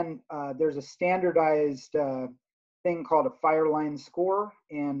 there's a standardized thing called a fire line score,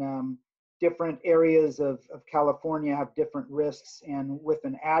 and different areas of California have different risks, and with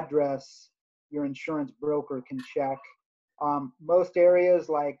an address, your insurance broker can check. Most areas,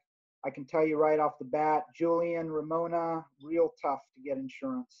 like I can tell you right off the bat, Julian, Ramona, real tough to get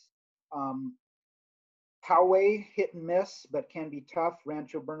insurance. Poway, hit and miss, but can be tough.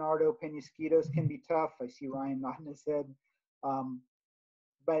 Rancho Bernardo, Penasquitos can be tough. I see Ryan nodding his head.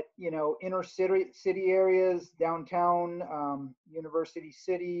 But inner city areas, downtown, University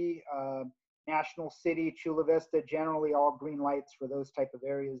City, National City, Chula Vista, generally all green lights for those type of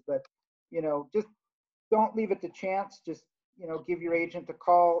areas. But just don't leave it to chance. Just give your agent a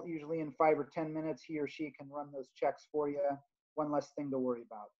call. Usually in 5 or 10 minutes, he or she can run those checks for you. One less thing to worry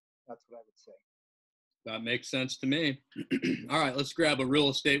about. That's what I would say. That makes sense to me. All right, let's grab a real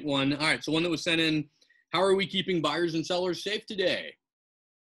estate one. All right, so one that was sent in, how are we keeping buyers and sellers safe today?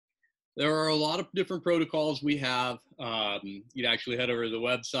 There are a lot of different protocols we have. You'd actually head over to the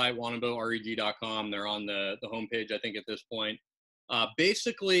website, wannabereg.com. They're on the homepage, I think, at this point.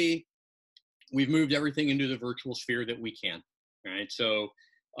 Basically, we've moved everything into the virtual sphere that we can. All right, so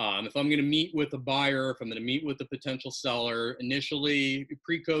if I'm going to meet with a buyer, if I'm going to meet with a potential seller, initially,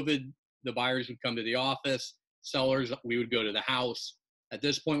 pre-COVID, the buyers would come to the office. Sellers, we would go to the house. At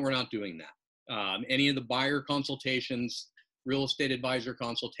this point, we're not doing that. Any of the buyer consultations, real estate advisor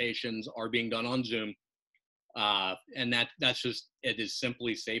consultations are being done on Zoom. And that's just, it is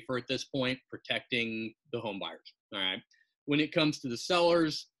simply safer at this point, protecting the home buyers. All right. When it comes to the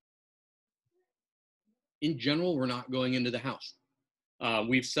sellers, in general, we're not going into the house.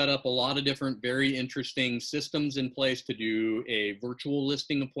 We've set up a lot of different very interesting systems in place to do a virtual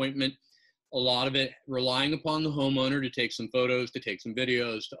listing appointment. A lot of it relying upon the homeowner to take some photos, to take some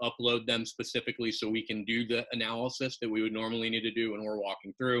videos, to upload them specifically so we can do the analysis that we would normally need to do when we're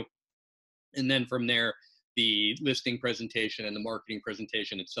walking through. And then from there, the listing presentation and the marketing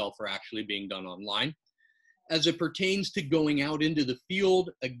presentation itself are actually being done online. As it pertains to going out into the field,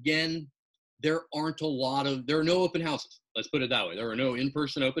 again, there are no open houses. Let's put it that way. There are no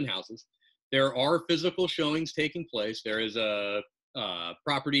in-person open houses. There are physical showings taking place. There is a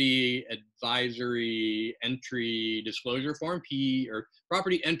property advisory entry disclosure form,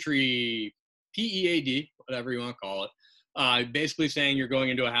 property entry PEAD, whatever you want to call it. Basically saying you're going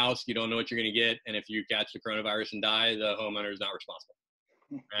into a house, you don't know what you're going to get, and if you catch the coronavirus and die, the homeowner is not responsible.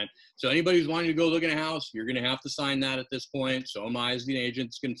 Right? So anybody who's wanting to go look at a house, you're going to have to sign that at this point. So am I as the agent.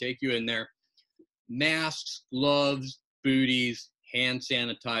 It's going to take you in there. Masks, gloves, booties, hand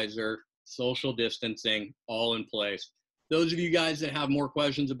sanitizer, social distancing, all in place. Those of you guys that have more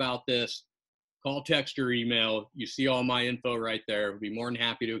questions about this, call, text, or email. You see all my info right there. I'll be more than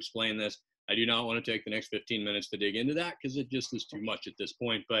happy to explain this. I do not want to take the next 15 minutes to dig into that because it just is too much at this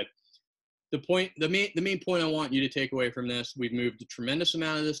point. But the main point I want you to take away from this, we've moved a tremendous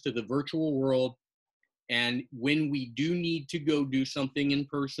amount of this to the virtual world. And when we do need to go do something in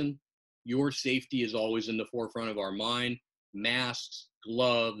person, your safety is always in the forefront of our mind. Masks,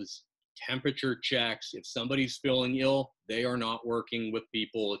 gloves, temperature checks. If somebody's feeling ill, they are not working with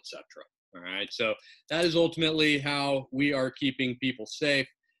people, etc. All right. So that is ultimately how we are keeping people safe.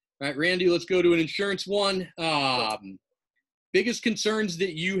 All right, Randy, let's go to an insurance one. Biggest concerns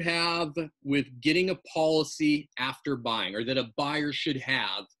that you have with getting a policy after buying, or that a buyer should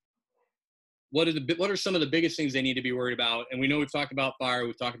have. What are some of the biggest things they need to be worried about? And we know we've talked about fire,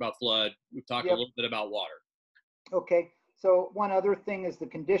 we've talked about flood, we've talked a little bit about water. Okay. So one other thing is the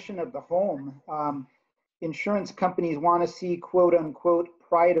condition of the home. Insurance companies want to see quote unquote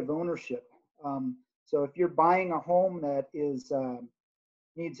pride of ownership. So if you're buying a home that is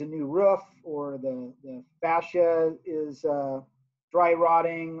needs a new roof, or the fascia is dry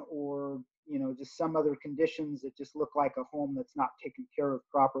rotting, or just some other conditions that just look like a home that's not taken care of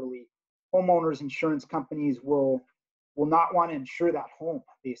properly, homeowners insurance companies will not want to insure that home.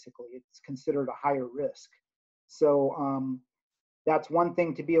 Basically, it's considered a higher risk. So that's one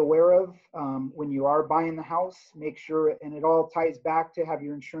thing to be aware of when you are buying the house. Make sure, and it all ties back to have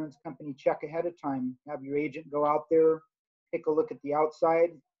your insurance company check ahead of time. Have your agent go out there, take a look at the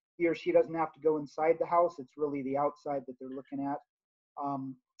outside. He or she doesn't have to go inside the house. It's really the outside that they're looking at.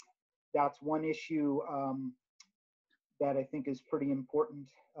 That's one issue that I think is pretty important,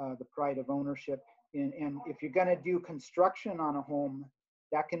 the pride of ownership. And if you're going to do construction on a home,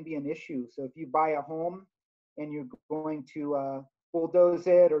 that can be an issue. So if you buy a home and you're going to bulldoze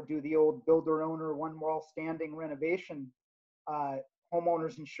it or do the old builder-owner one-wall standing renovation,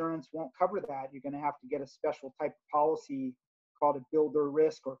 homeowners insurance won't cover that. You're going to have to get a special type of policy called a builder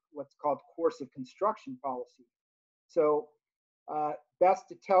risk, or what's called course of construction policy. So best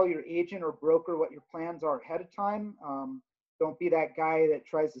to tell your agent or broker what your plans are ahead of time. Don't be that guy that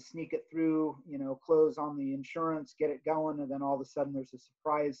tries to sneak it through, close on the insurance, get it going, and then all of a sudden there's a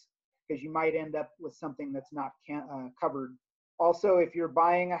surprise, because you might end up with something that's not covered. Also, if you're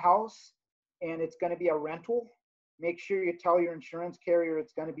buying a house and it's going to be a rental, make sure you tell your insurance carrier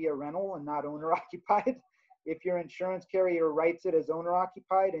it's going to be a rental and not owner occupied. If your insurance carrier writes it as owner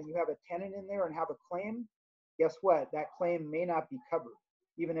occupied and you have a tenant in there and have a claim, guess what? That claim may not be covered,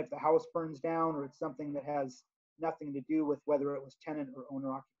 even if the house burns down or it's something that has nothing to do with whether it was tenant or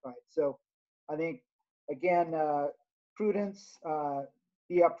owner occupied. So I think, again, prudence,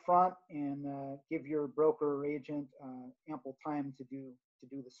 be upfront and give your broker or agent ample time to do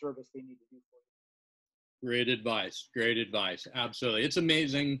the service they need to do for you. Great advice. Great advice. Absolutely. It's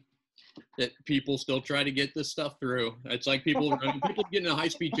amazing that people still try to get this stuff through. It's like people getting a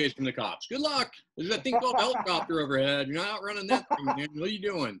high-speed chase from the cops. Good luck. There's that thing called a helicopter overhead. You're not outrunning that thing, man. What are you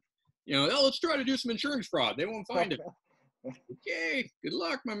doing? You know, oh, let's try to do some insurance fraud. They won't find it. Okay. Good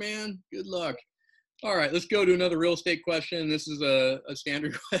luck, my man. Good luck. All right, let's go to another real estate question. This is a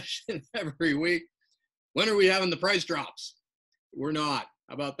standard question every week. When are we having the price drops? We're not.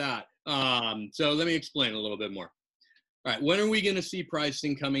 How about that? So let me explain a little bit more. All right, when are we going to see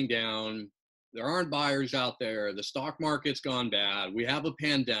pricing coming down? There aren't buyers out there. The stock market's gone bad. We have a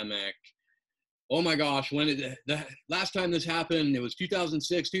pandemic. Oh my gosh, the last time this happened, it was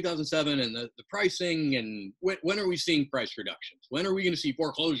 2006, 2007, and the pricing, and when are we seeing price reductions? When are we going to see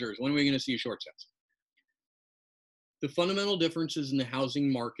foreclosures? When are we going to see short sales? The fundamental differences in the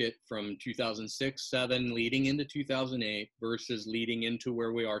housing market from 2006, 7 leading into 2008 versus leading into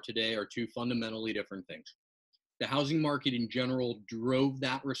where we are today are two fundamentally different things. The housing market in general drove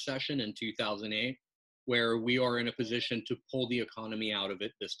that recession in 2008, where we are in a position to pull the economy out of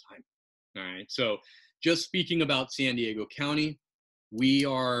it this time. All right. So just speaking about San Diego County, we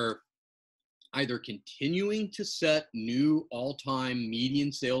are either continuing to set new all-time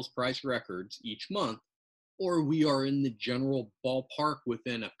median sales price records each month, or we are in the general ballpark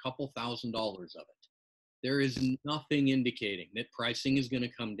within a couple $1,000s of it. There is nothing indicating that pricing is going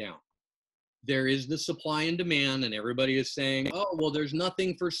to come down. There is the supply and demand, and everybody is saying, oh, well, there's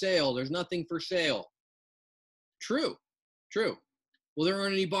nothing for sale. There's nothing for sale. True. Well, there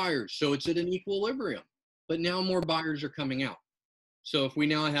aren't any buyers, so it's at an equilibrium. But now more buyers are coming out. So if we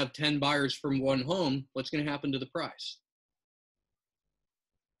now have 10 buyers from one home, what's going to happen to the price?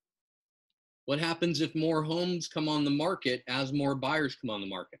 What happens if more homes come on the market as more buyers come on the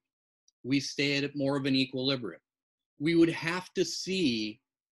market? We stay at more of an equilibrium. We would have to see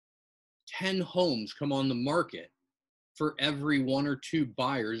 10 homes come on the market for every 1 or 2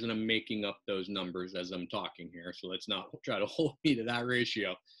 buyers, and I'm making up those numbers as I'm talking here, so let's not try to hold me to that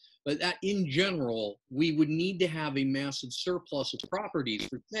ratio. But that in general, we would need to have a massive surplus of properties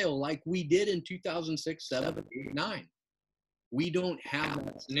for sale like we did in 2006, 7, 8, 9. We don't have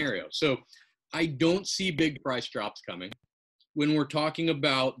that scenario. So I don't see big price drops coming. When we're talking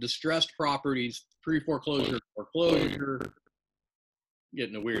about distressed properties, pre-foreclosure, foreclosure,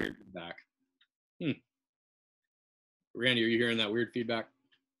 getting a weird feedback. Randy, are you hearing that weird feedback?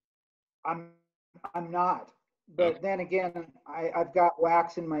 I'm not. But okay. Then again, I've got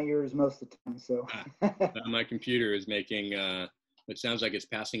wax in my ears most of the time. So my computer is making it sounds like it's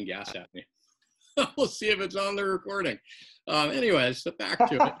passing gas at me. We'll see if it's on the recording. Anyways, so back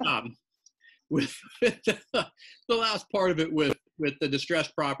to it. With the last part of it with the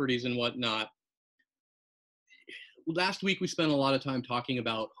distressed properties and whatnot. Last week we spent a lot of time talking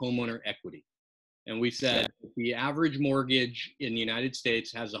about homeowner equity. And we said the average mortgage in the United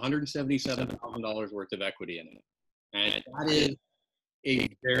States has $177,000 worth of equity in it. And that is a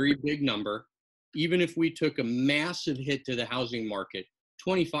very big number. Even if we took a massive hit to the housing market,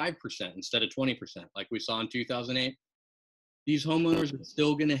 25% instead of 20%, like we saw in 2008, these homeowners are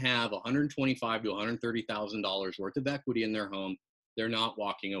still going to have $125,000 to $130,000 worth of equity in their home. They're not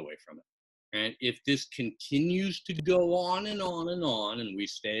walking away from it. And if this continues to go on and on and on, and we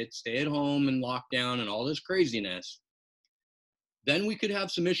stay at home and lockdown and all this craziness, then we could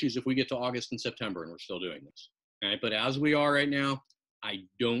have some issues if we get to August and September and we're still doing this. All right, but as we are right now, I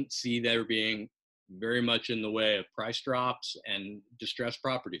don't see there being very much in the way of price drops and distressed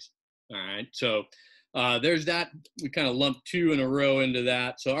properties. All right, so there's that. We kind of lumped 2 in a row into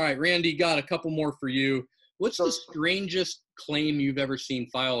that. So, all right, Randy, got a couple more for you. What's the strangest claim you've ever seen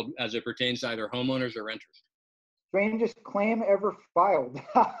filed as it pertains to either homeowners or renters? Strangest claim ever filed.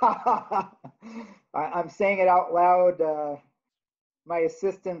 I'm saying it out loud. My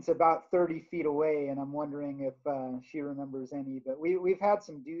assistant's about 30 feet away, and I'm wondering if she remembers any. But we've had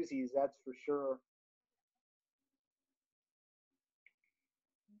some doozies, that's for sure.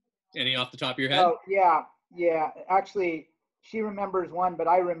 Any off the top of your head? Oh, yeah. Actually, she remembers one, but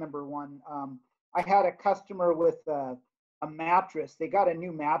I remember one. I had a customer with a mattress. They got a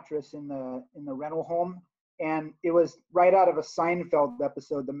new mattress in the rental home, and it was right out of a Seinfeld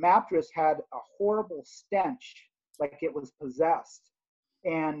episode. The mattress had a horrible stench, like it was possessed.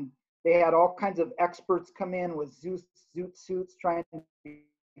 And they had all kinds of experts come in with zoot suits trying to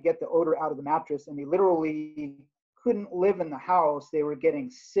get the odor out of the mattress, and they literally couldn't live in the house. They were getting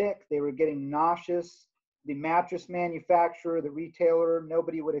sick. They were getting nauseous. The mattress manufacturer, the retailer,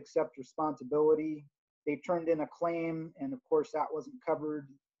 nobody would accept responsibility. they turned in a claim, and of course that wasn't covered.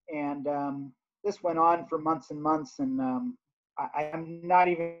 And this went on for months and months, and I'm not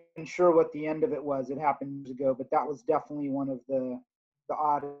even sure what the end of it was. It happened years ago, but that was definitely one of the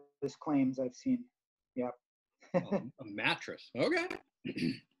oddest claims I've seen. Yep. A mattress. Okay.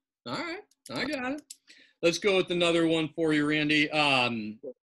 All right. I got it. Let's go with another one for you, Randy. So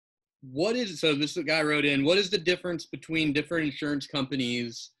this guy wrote in, what is the difference between different insurance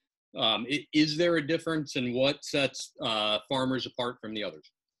companies? Is there a difference, and what sets farmers apart from the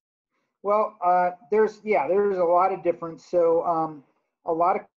others? Well, there's a lot of difference. So a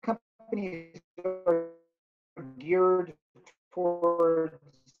lot of companies are geared towards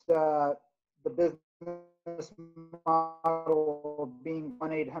the business model of being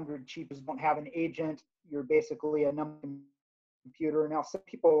 1-800 cheapest, don't have an agent. You're basically a number computer. Now, some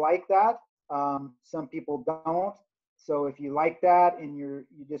people like that. Some people don't. So if you like that and you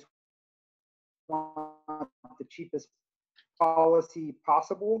just want the cheapest policy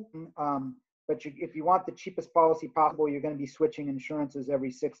possible, but if you want the cheapest policy possible, you're going to be switching insurances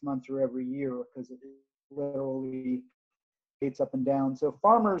every 6 months or every year, because it literally rates up and down. So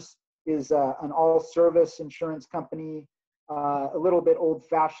Farmers is an all-service insurance company, a little bit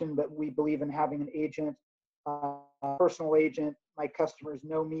old-fashioned, but we believe in having an agent, personal agent. My customers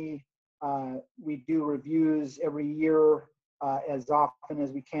know me. We do reviews every year, as often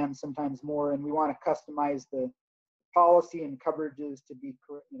as we can, sometimes more, and we want to customize the policy and coverages to be,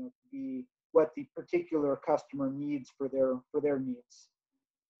 what the particular customer needs for their needs.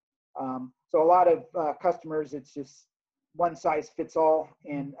 So a lot of customers, it's just one size fits all.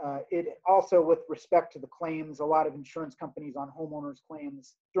 And it also, with respect to the claims, a lot of insurance companies on homeowners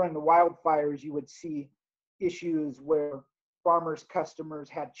claims during the wildfires, you would see issues where Farmers customers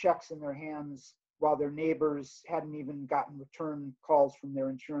had checks in their hands while their neighbors hadn't even gotten return calls from their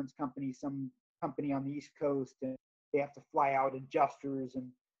insurance company, some company on the East Coast, and they have to fly out adjusters. And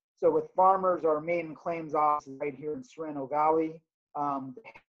so with Farmers, our main claims office is right here in Sorrento Valley. The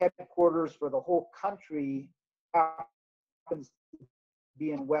headquarters for the whole country happens to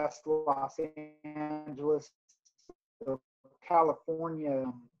be in West Los Angeles, so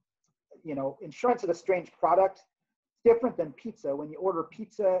California. Insurance is a strange product. It's different than pizza. When you order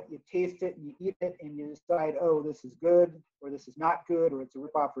pizza, you taste it and you eat it and you decide, oh, this is good or this is not good, or it's a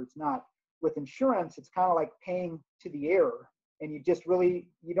ripoff or it's not. With insurance, it's kind of like paying to the air, and you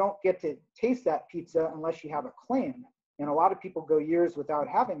don't get to taste that pizza unless you have a claim. And a lot of people go years without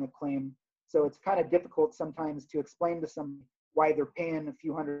having a claim. So it's kind of difficult sometimes to explain to somebody why they're paying a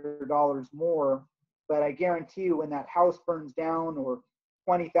few $100s more. But I guarantee you, when that house burns down, or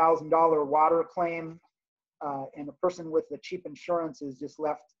 $20,000 water claim, and the person with the cheap insurance is just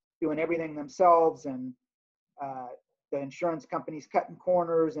left doing everything themselves, and the insurance company's cutting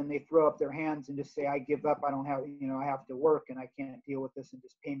corners, and they throw up their hands and just say, I give up, I don't have, I have to work and I can't deal with this, and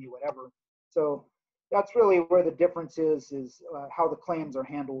just pay me whatever. So that's really where the difference is how the claims are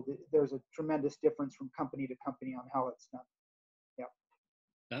handled. There's a tremendous difference from company to company on how it's done. Yeah.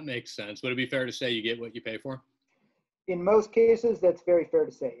 That makes sense. Would it be fair to say you get what you pay for? In most cases, that's very fair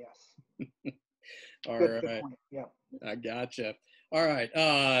to say, yes. Good point. Yeah. I gotcha. All right.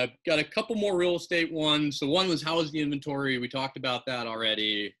 Got a couple more real estate ones. So one was, how is the inventory? We talked about that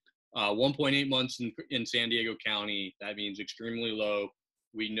already. 1.8 months in San Diego County. That means extremely low.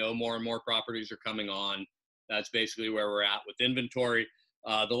 We know more and more properties are coming on. That's basically where we're at with inventory.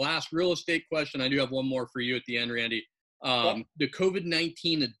 The last real estate question, I do have one more for you at the end, Randy. The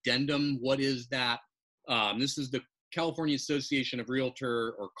COVID-19 addendum, what is that? This is the California Association of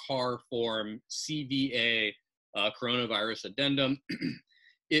Realtor, or CAR form, CVA, coronavirus addendum.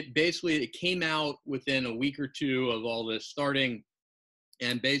 It came out within a week or two of all this starting,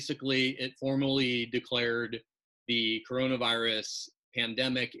 and basically it formally declared the coronavirus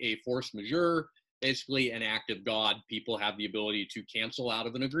pandemic a force majeure, basically an act of God. People have the ability to cancel out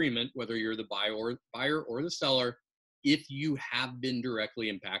of an agreement, whether you're the buyer or the seller, if you have been directly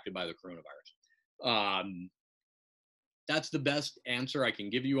impacted by the coronavirus. That's the best answer I can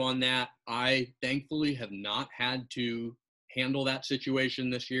give you on that. I thankfully have not had to handle that situation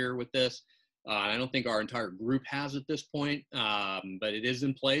this year with this. I don't think our entire group has at this point, but it is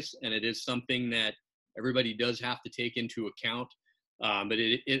in place, and it is something that everybody does have to take into account. But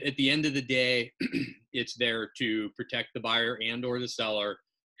at the end of the day, it's there to protect the buyer and or the seller.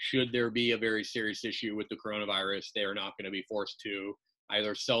 Should there be a very serious issue with the coronavirus, they are not going to be forced to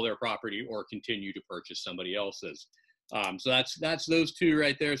either sell their property or continue to purchase somebody else's. So that's those two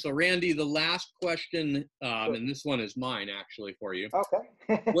right there. So Randy, the last question, and this one is mine actually for you.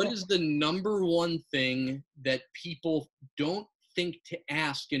 Okay. What is the number one thing that people don't think to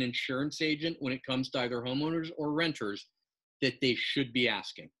ask an insurance agent when it comes to either homeowners or renters that they should be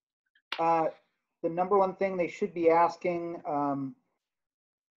asking? The number one thing they should be asking,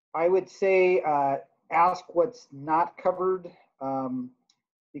 I would say, ask what's not covered,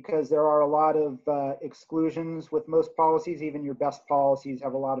 because there are a lot of exclusions with most policies. Even your best policies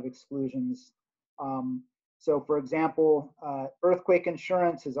have a lot of exclusions. So for example, earthquake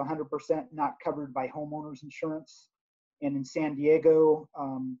insurance is 100% not covered by homeowners insurance. And in San Diego,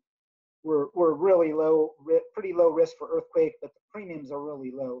 we're really low, pretty low risk for earthquake, but the premiums are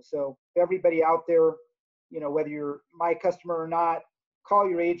really low. So everybody out there, whether you're my customer or not, call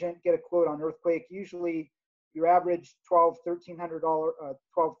your agent, get a quote on earthquake. Usually your average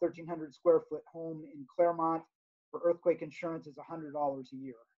 $1,300 square foot home in Claremont for earthquake insurance is $100 a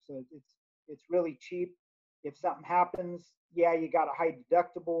year. So it's really cheap. If something happens, yeah, you got a high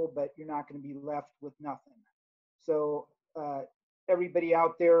deductible, but you're not going to be left with nothing. So everybody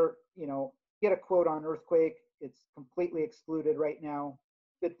out there, get a quote on earthquake. It's completely excluded right now.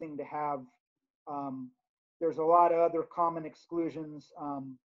 Good thing to have. There's a lot of other common exclusions,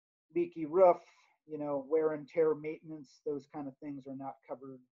 leaky roof, wear and tear maintenance, those kind of things are not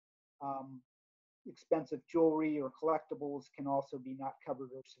covered. Expensive jewelry or collectibles can also be not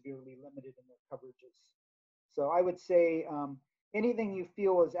covered or severely limited in their coverages. So I would say anything you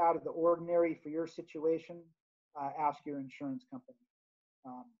feel is out of the ordinary for your situation, ask your insurance company.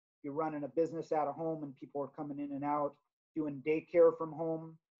 You're running a business out of home and people are coming in and out, doing daycare from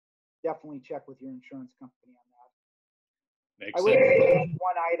home, definitely check with your insurance company on that. Makes I would sense. say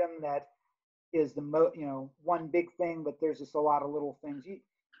one item that is one big thing, but there's just a lot of little things. You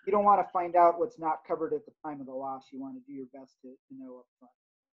don't want to find out what's not covered at the time of the loss. You want to do your best to know up front.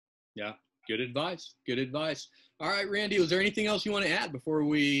 Yeah, good advice. Good advice. All right, Randy, was there anything else you want to add before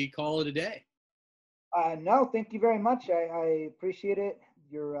we call it a day? No, thank you very much. I appreciate it.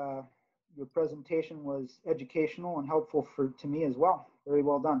 Your presentation was educational and helpful to me as well. Very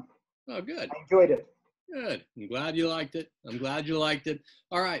well done. Oh, good. I enjoyed it. Good. I'm glad you liked it.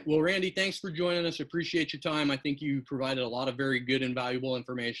 All right. Well, Randy, thanks for joining us. Appreciate your time. I think you provided a lot of very good and valuable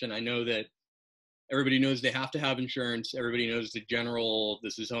information. I know that everybody knows they have to have insurance. Everybody knows the general,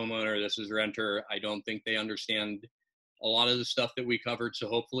 this is homeowner, this is renter. I don't think they understand a lot of the stuff that we covered. So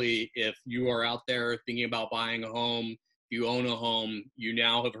hopefully if you are out there thinking about buying a home, if you own a home, you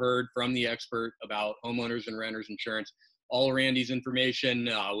now have heard from the expert about homeowners and renters insurance. All Randy's information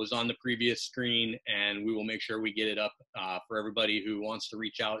was on the previous screen, and we will make sure we get it up for everybody who wants to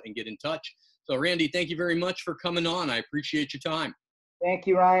reach out and get in touch. So Randy, thank you very much for coming on. I appreciate your time. Thank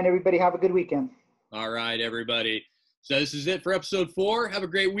you, Ryan. Everybody have a good weekend. All right, everybody. So this is it for episode 4. Have a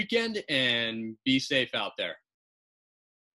great weekend and be safe out there.